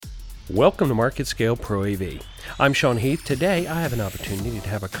Welcome to Market Scale Pro AV. I'm Sean Heath. Today I have an opportunity to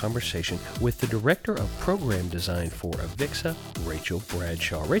have a conversation with the Director of Program Design for Avixa, Rachel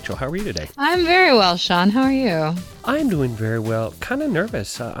Bradshaw. Rachel, how are you today? I'm very well, Sean. How are you? I'm doing very well. Kind of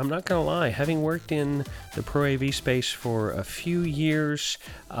nervous, I'm not going to lie. Having worked in the Pro AV space for a few years,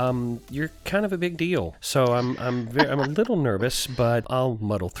 you're kind of a big deal. So I'm a little nervous, but I'll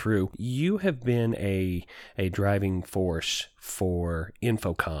muddle through. You have been a driving force for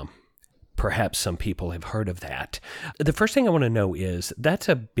InfoComm. Perhaps some people have heard of that. The first thing I want to know is, that's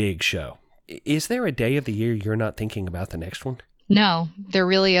a big show. Is there a day of the year you're not thinking about the next one? No, there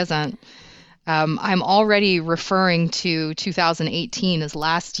really isn't. I'm already referring to 2018 as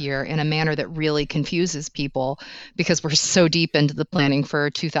last year in a manner that really confuses people because we're so deep into the planning for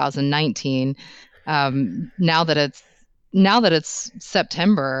 2019. Now that it's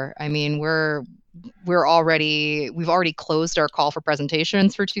September, I mean, we've already closed our call for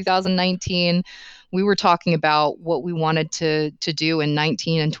presentations for 2019. We were talking about what we wanted to do in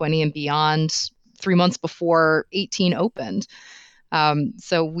 19 and 20 and beyond 3 months before 18 opened.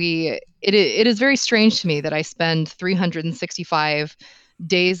 It is very strange to me that I spend 365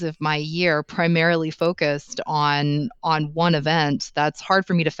 days of my year primarily focused on one event. That's hard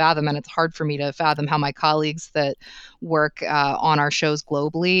for me to fathom, and it's hard for me to fathom how my colleagues that work on our shows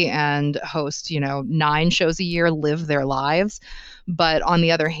globally and host 9 shows a year live their lives. But on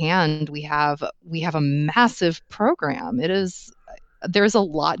the other hand, we have a massive program. There's a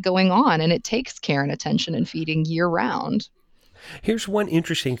lot going on, and it takes care and attention and feeding year round. Here's one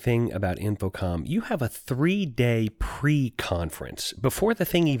interesting thing about InfoComm. You have a 3-day pre-conference. Before the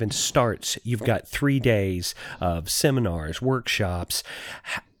thing even starts, you've got 3 days of seminars, workshops.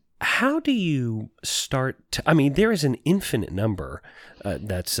 How do you start there is an infinite number.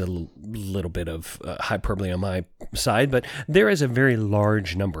 That's a little bit of hyperbole on my side, but there is a very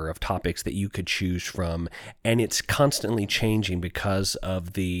large number of topics that you could choose from, and it's constantly changing because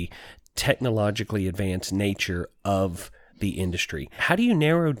of the technologically advanced nature of the industry. How do you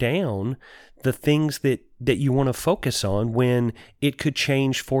narrow down the things that you want to focus on when it could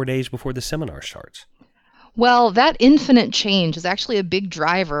change 4 days before the seminar starts? Well, that infinite change is actually a big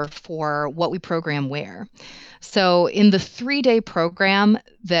driver for what we program where. So in the 3-day program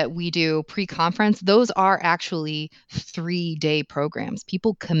that we do pre-conference, those are actually 3-day programs.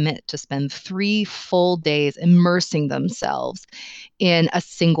 People commit to spend 3 full days immersing themselves in a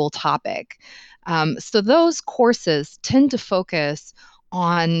single topic. So those courses tend to focus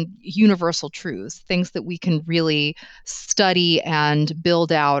on universal truths, things that we can really study and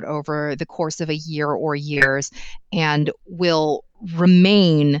build out over the course of a year or years, and will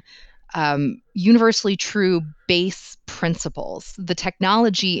remain universally true base principles. The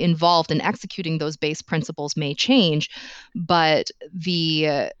technology involved in executing those base principles may change, but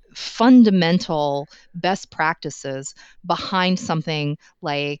the fundamental best practices behind something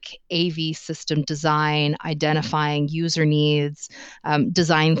like AV system design, identifying user needs,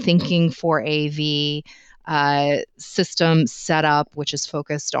 design thinking for AV, system setup, which is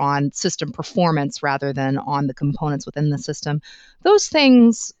focused on system performance rather than on the components within the system. Those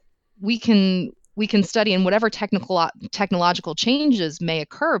things we can study, and whatever technological changes may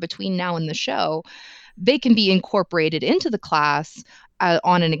occur between now and the show, they can be incorporated into the class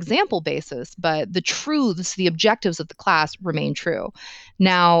on an example basis, but the truths, the objectives of the class remain true.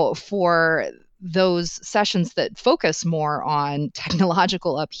 Now, for those sessions that focus more on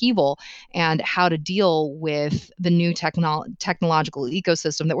technological upheaval and how to deal with the new technological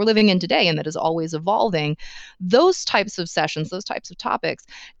ecosystem that we're living in today and that is always evolving, those types of sessions, those types of topics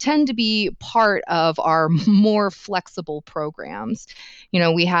tend to be part of our more flexible programs.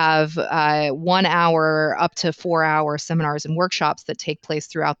 We have 1 hour up to 4-hour seminars and workshops that take place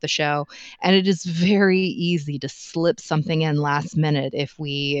throughout the show, and it is very easy to slip something in last minute if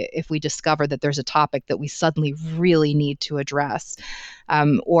we discover that there's a topic that we suddenly really need to address,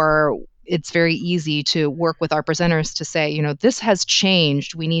 or it's very easy to work with our presenters to say, this has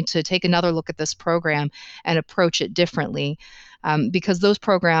changed. We need to take another look at this program and approach it differently, because those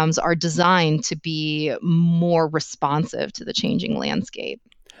programs are designed to be more responsive to the changing landscape.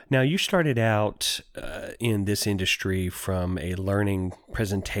 Now, you started out in this industry from a learning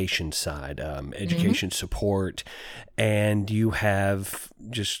presentation side, education support, and you have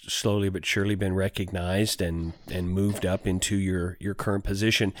just slowly but surely been recognized and moved up into your current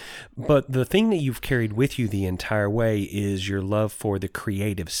position. But the thing that you've carried with you the entire way is your love for the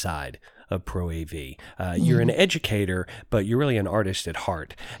creative side of Pro AV. You're an educator, but you're really an artist at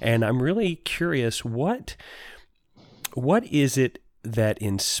heart. And I'm really curious, what is it that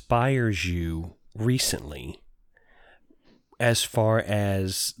inspires you recently as far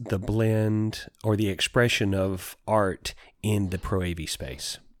as the blend or the expression of art in the Pro AV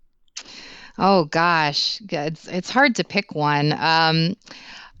space? Oh gosh, it's hard to pick one.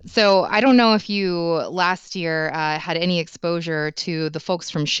 So I don't know if you last year had any exposure to the folks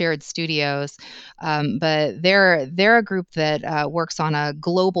from Shared Studios, but they're a group that works on a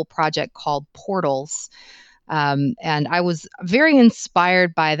global project called Portals, and I was very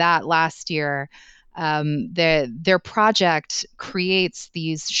inspired by that last year. Their project creates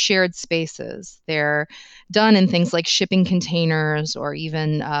these shared spaces. They're done in things like shipping containers or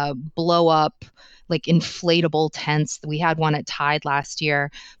even blow up like inflatable tents. We had one at Tide last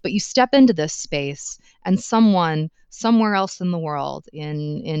year. But you step into this space and someone somewhere else in the world,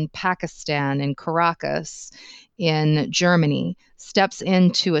 in Pakistan, in Caracas, in Germany, steps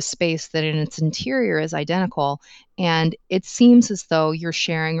into a space that in its interior is identical. And it seems as though you're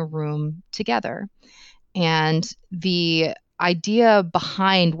sharing a room together. And the idea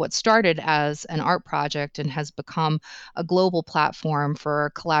behind what started as an art project and has become a global platform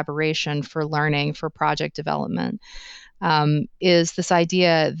for collaboration, for learning, for project development, is this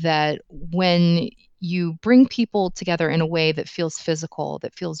idea that when you bring people together in a way that feels physical,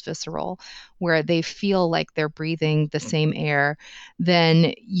 that feels visceral, where they feel like they're breathing the same air,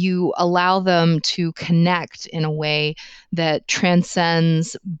 then you allow them to connect in a way that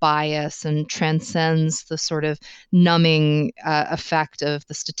transcends bias and transcends the sort of numbing effect of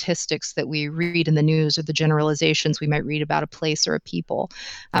the statistics that we read in the news or the generalizations we might read about a place or a people.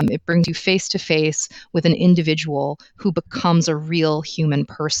 It brings you face to face with an individual who becomes a real human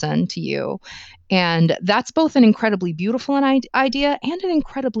person to you. And that's both an incredibly beautiful idea and an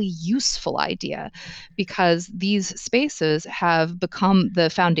incredibly useful idea, because these spaces have become the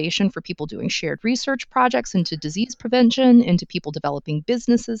foundation for people doing shared research projects into disease prevention, into people developing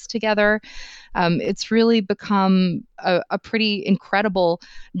businesses together. It's really become a pretty incredible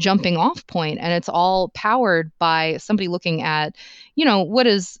jumping off point, and it's all powered by somebody looking at, what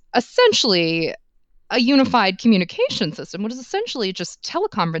is essentially a unified communication system, what is essentially just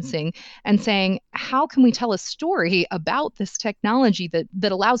teleconferencing, and saying, how can we tell a story about this technology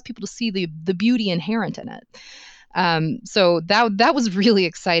that allows people to see the beauty inherent in it? So that was really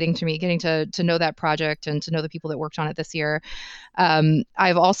exciting to me, getting to know that project and to know the people that worked on it this year.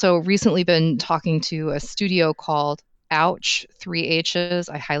 I've also recently been talking to a studio called Ouch, 3H's.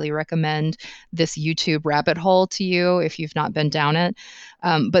 I highly recommend this YouTube rabbit hole to you if you've not been down it.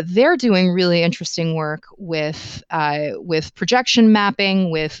 But they're doing really interesting work with projection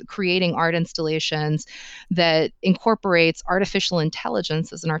mapping, with creating art installations that incorporates artificial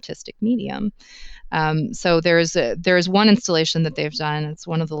intelligence as an artistic medium. So there's one installation that they've done. It's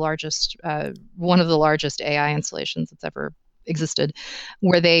one of the largest AI installations that's ever existed,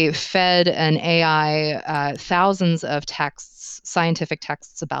 where they fed an AI thousands of texts, scientific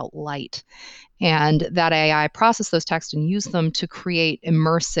texts about light. And that AI processed those texts and used them to create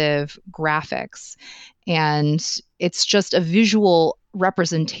immersive graphics. And it's just a visual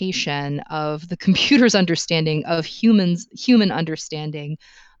representation of the computer's understanding of human understanding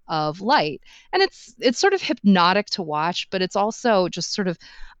of light. And it's sort of hypnotic to watch, but it's also just sort of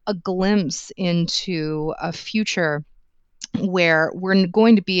a glimpse into a future where we're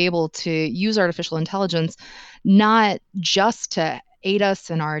going to be able to use artificial intelligence not just to aid us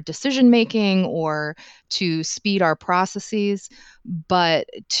in our decision making or to speed our processes, but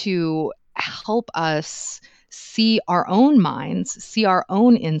to help us see our own minds, see our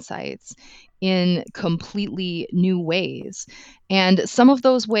own insights in completely new ways. And some of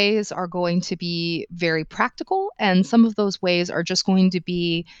those ways are going to be very practical, and some of those ways are just going to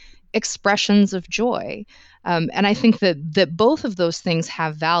be expressions of joy. And I think that both of those things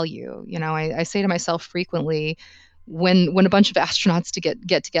have value. I say to myself frequently, when a bunch of astronauts to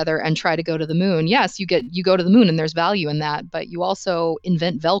get together and try to go to the moon, yes, you go to the moon and there's value in that, but you also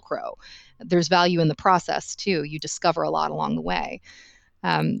invent Velcro. There's value in the process too. You discover a lot along the way.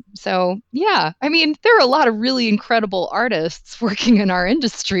 So yeah, I mean, there are a lot of really incredible artists working in our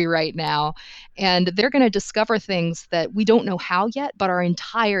industry right now, and they're going to discover things that we don't know how yet, but our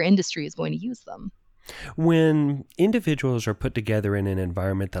entire industry is going to use them. When individuals are put together in an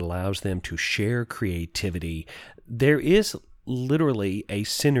environment that allows them to share creativity, there is literally a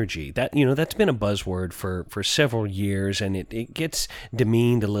synergy. That's been a buzzword for several years, and it gets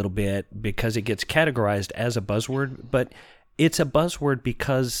demeaned a little bit because it gets categorized as a buzzword, but it's a buzzword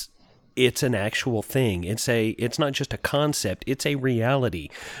because it's an actual thing. It's not just a concept, it's a reality.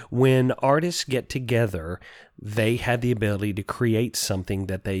 When artists get together, they have the ability to create something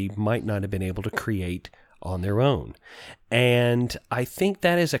that they might not have been able to create on their own. And I think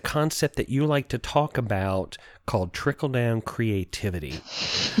that is a concept that you like to talk about called trickle-down creativity.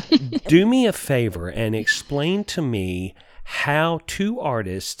 Do me a favor and explain to me how two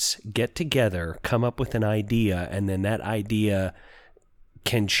artists get together, come up with an idea, and then that idea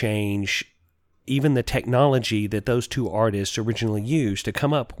can change even the technology that those two artists originally used to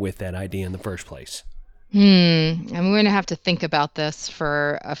come up with that idea in the first place. I'm going to have to think about this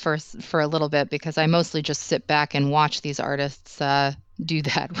for a little bit, because I mostly just sit back and watch these artists do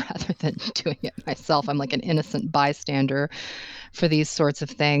that rather than doing it myself. I'm like an innocent bystander for these sorts of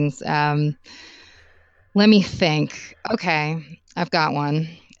things. Let me think. Okay, I've got one.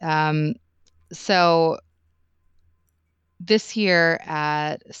 So this year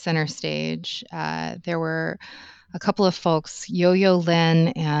at Center Stage, there were a couple of folks, Yo-Yo Lin,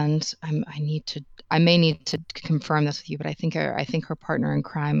 and I may need to confirm this with you, but I think her partner in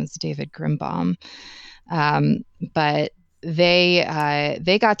crime is David Grimbaum. But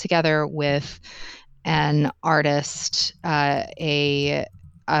they got together with an artist, a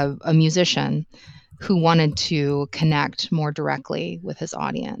musician who wanted to connect more directly with his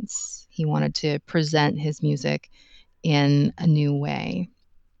audience. He wanted to present his music in a new way.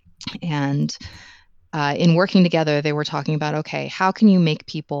 And in working together, they were talking about, okay, how can you make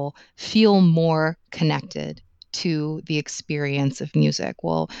people feel more connected to the experience of music?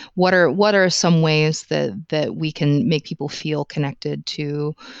 Well, what are some ways that we can make people feel connected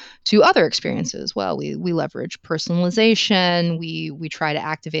to other experiences? Well, we leverage personalization. We try to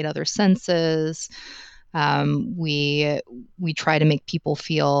activate other senses. We try to make people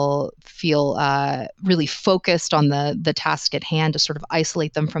feel really focused on the task at hand, to sort of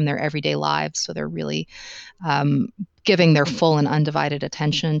isolate them from their everyday lives, so they're really giving their full and undivided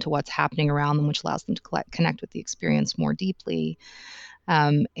attention to what's happening around them, which allows them to connect with the experience more deeply.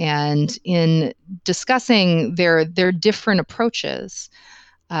 And in discussing their different approaches,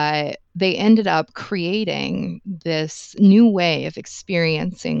 they ended up creating this new way of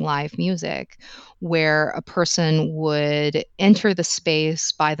experiencing live music, where a person would enter the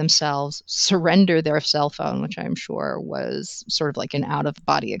space by themselves, surrender their cell phone, which I'm sure was sort of like an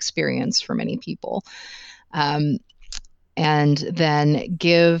out-of-body experience for many people, and then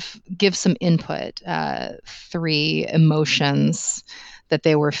give some input, 3 emotions that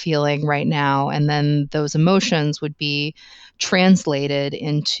they were feeling right now. And then those emotions would be translated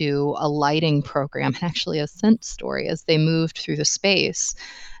into a lighting program and actually a scent story as they moved through the space.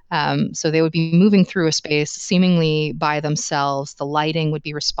 So they would be moving through a space seemingly by themselves. The lighting would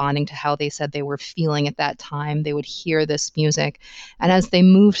be responding to how they said they were feeling at that time. They would hear this music. And as they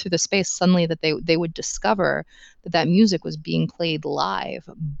moved through the space, suddenly that they would discover that music was being played live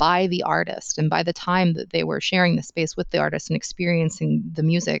by the artist. And by the time that they were sharing the space with the artist and experiencing the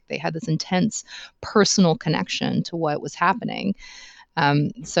music, they had this intense personal connection to what was happening.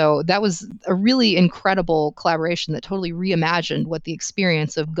 So that was a really incredible collaboration that totally reimagined what the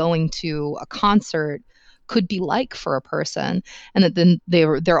experience of going to a concert could be like for a person, and that then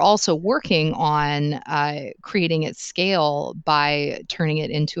they're also working on creating at scale by turning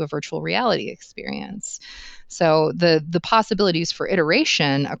it into a virtual reality experience. So the possibilities for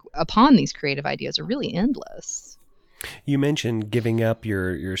iteration upon these creative ideas are really endless. You mentioned giving up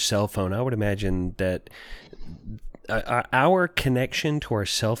your cell phone. I would imagine that our connection to our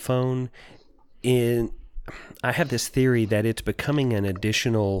cell phone, I have this theory that it's becoming an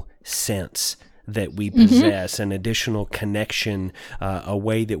additional sense that we possess, an additional connection, a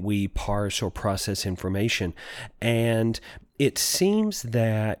way that we parse or process information. And it seems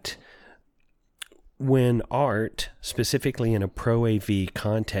that when art, specifically in a Pro AV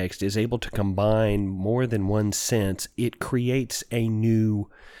context, is able to combine more than one sense, it creates a new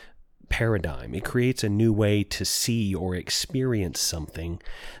paradigm. It creates a new way to see or experience something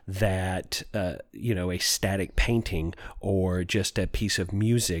that, a static painting or just a piece of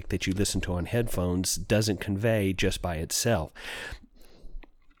music that you listen to on headphones doesn't convey just by itself.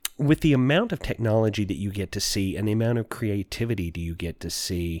 With the amount of technology that you get to see and the amount of creativity that you get to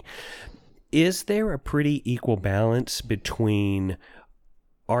see, is there a pretty equal balance between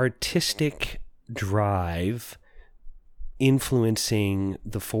artistic drive influencing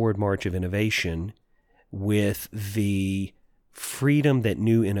the forward march of innovation with the freedom that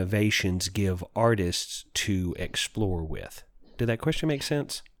new innovations give artists to explore with? Did that question make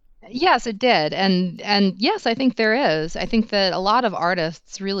sense? Yes, it did. And yes, I think there is. I think that a lot of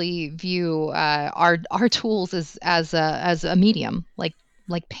artists really view our tools as a medium, like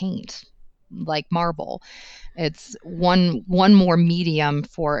paint, like marble. It's one more medium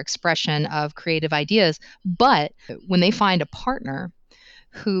for expression of creative ideas. But when they find a partner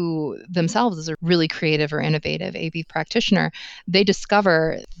who themselves is a really creative or innovative AV practitioner, they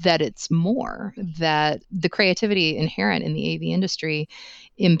discover that it's more, that the creativity inherent in the AV industry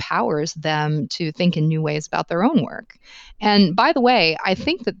empowers them to think in new ways about their own work. And by the way, I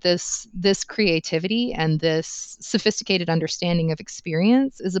think that this creativity and this sophisticated understanding of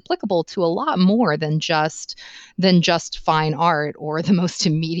experience is applicable to a lot more than just fine art, or the most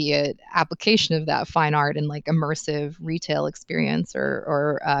immediate application of that fine art in like immersive retail experience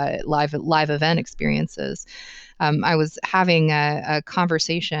or live event experiences. I was having a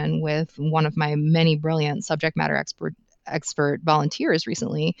conversation with one of my many brilliant subject matter expert volunteers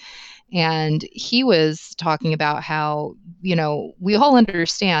recently, and he was talking about how, we all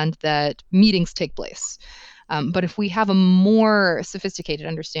understand that meetings take place. But if we have a more sophisticated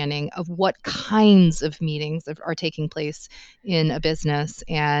understanding of what kinds of meetings are taking place in a business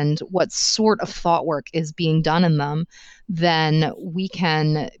and what sort of thought work is being done in them, then we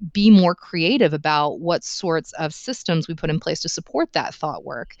can be more creative about what sorts of systems we put in place to support that thought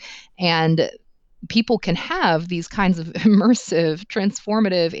work. And people can have these kinds of immersive,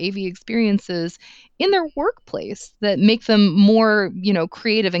 transformative AV experiences in their workplace that make them more,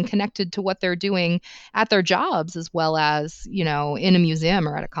 creative and connected to what they're doing at their jobs, as well as, in a museum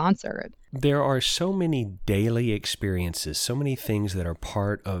or at a concert. There are so many daily experiences, so many things that are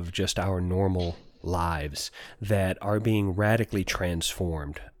part of just our normal lives that are being radically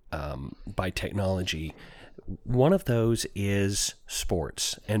transformed by technology. One of those is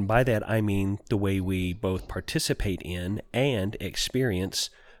sports, and by that I mean the way we both participate in and experience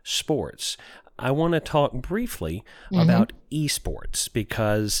sports. I want to talk briefly about esports,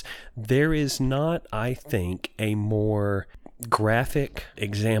 because there is not, I think, a more graphic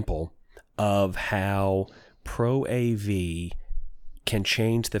example of how Pro AV can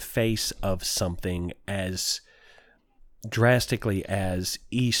change the face of something as drastically as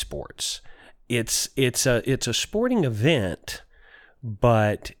esports. It's a sporting event,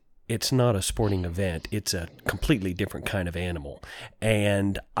 but it's not a sporting event. It's a completely different kind of animal.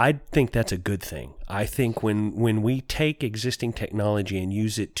 And I think that's a good thing. I think when we take existing technology and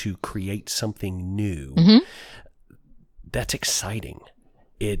use it to create something new, that's exciting.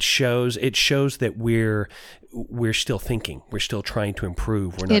 It shows that we're still thinking. We're still trying to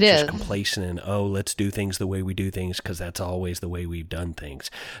improve. We're not just complacent and, let's do things the way we do things because that's always the way we've done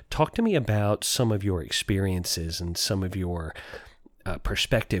things. Talk to me about some of your experiences and some of your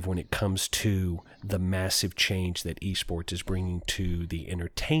perspective when it comes to the massive change that esports is bringing to the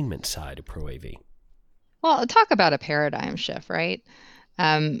entertainment side of Pro AV. Well, talk about a paradigm shift, right?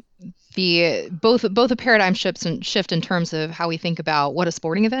 Both a paradigm shift in terms of how we think about what a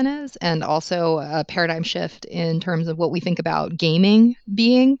sporting event is, and also a paradigm shift in terms of what we think about gaming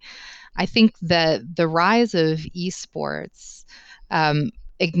being. I think that the rise of esports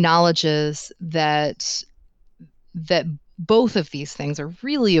acknowledges that both of these things are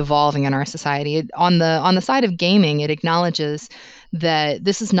really evolving in our society. On the side of gaming, it acknowledges that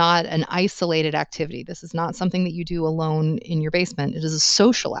this is not an isolated activity. This is not something that you do alone in your basement. It is a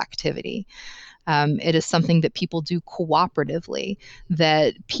social activity. It is something that people do cooperatively,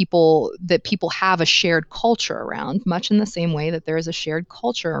 that people have a shared culture around, much in the same way that there is a shared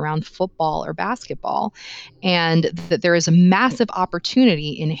culture around football or basketball, and that there is a massive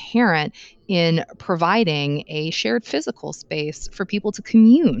opportunity inherent in providing a shared physical space for people to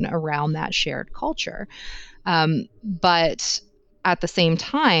commune around that shared culture. But at the same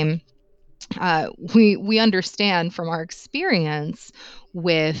time, we understand from our experience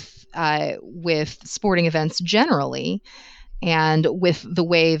with sporting events generally, and with the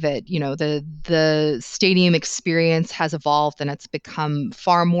way that the stadium experience has evolved, and it's become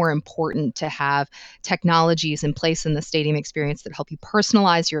far more important to have technologies in place in the stadium experience that help you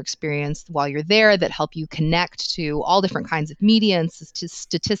personalize your experience while you're there, that help you connect to all different kinds of media and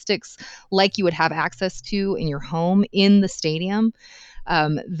statistics like you would have access to in your home in the stadium,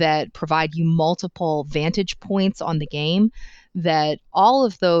 that provide you multiple vantage points on the game. That all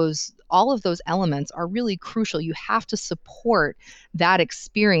of those elements are really crucial. You have to support that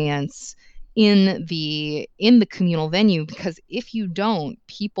experience in the communal venue, because if you don't,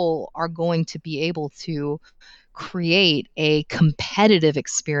 people are going to be able to create a competitive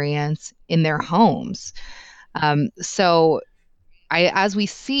experience in their homes. So as we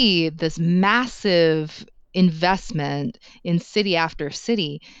see this massive investment in city after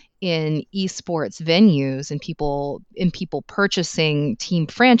city in esports venues, and people purchasing team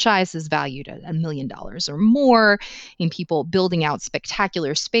franchises valued at $1 million or more, in people building out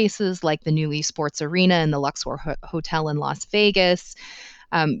spectacular spaces like the new esports arena in the Luxor Hotel in Las Vegas,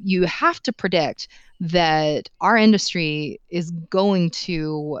 you have to predict that our industry is going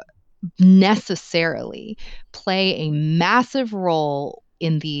to necessarily play a massive role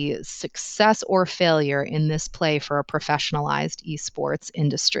in the success or failure in this play for a professionalized esports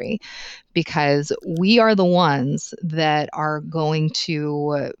industry, because we are the ones that are going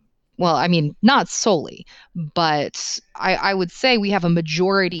to, well, I mean, not solely, but I would say we have a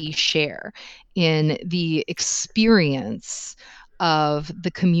majority share in the experience of the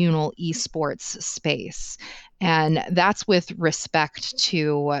communal esports space. And that's with respect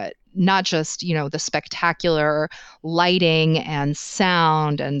to not just, the spectacular lighting and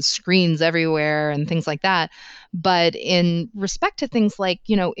sound and screens everywhere and things like that, but in respect to things like,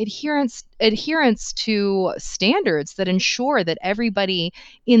 adherence to standards that ensure that everybody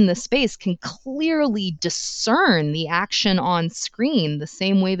in the space can clearly discern the action on screen the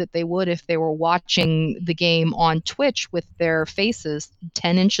same way that they would if they were watching the game on Twitch with their faces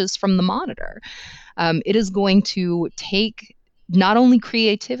 10 inches from the monitor. It is going to take not only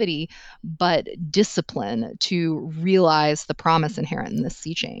creativity, but discipline to realize the promise inherent in this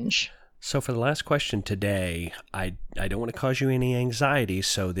sea change. So for the last question today, I don't want to cause you any anxiety,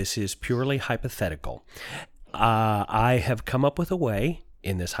 so this is purely hypothetical. I have come up with a way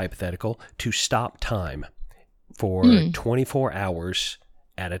in this hypothetical to stop time for 24 hours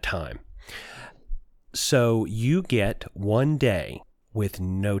at a time. So you get one day with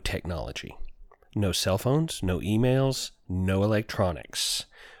no technology, no cell phones, no emails, no electronics.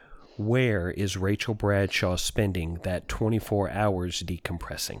 Where is Rachel Bradshaw spending that 24 hours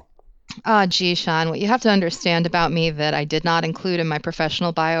decompressing? Gee, Sean, what you have to understand about me that I did not include in my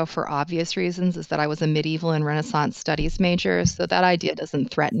professional bio for obvious reasons is that I was a medieval and Renaissance studies major, so that idea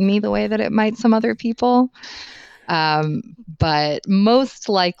doesn't threaten me the way that it might some other people. But most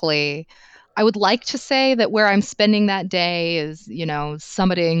likely, I would like to say that where I'm spending that day is,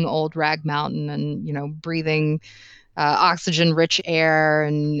 summiting Old Rag Mountain and, breathing oxygen-rich air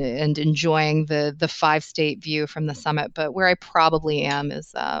and enjoying the 5-state view from the summit. But where I probably am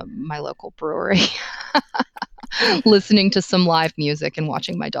is my local brewery, listening to some live music and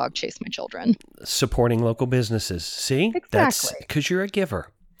watching my dog chase my children. Supporting local businesses. See? Exactly. That's because you're a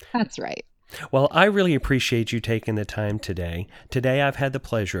giver. That's right. Well, I really appreciate you taking the time today. Today, I've had the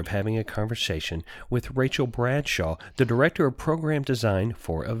pleasure of having a conversation with Rachel Bradshaw, the Director of Program Design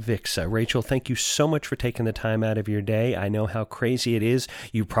for Avixa. Rachel, thank you so much for taking the time out of your day. I know how crazy it is.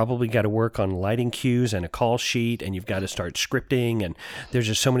 You probably got to work on lighting cues and a call sheet, and you've got to start scripting, and there's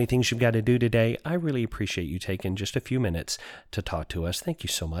just so many things you've got to do today. I really appreciate you taking just a few minutes to talk to us. Thank you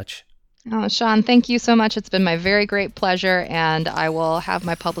so much. Oh, Sean, thank you so much. It's been my very great pleasure, and I will have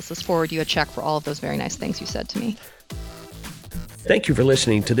my publicist forward you a check for all of those very nice things you said to me. Thank you for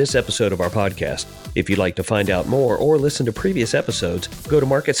listening to this episode of our podcast. If you'd like to find out more or listen to previous episodes, go to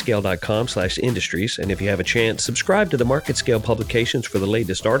marketscale.com/industries, and if you have a chance, subscribe to the MarketScale publications for the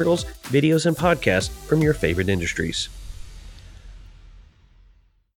latest articles, videos, and podcasts from your favorite industries.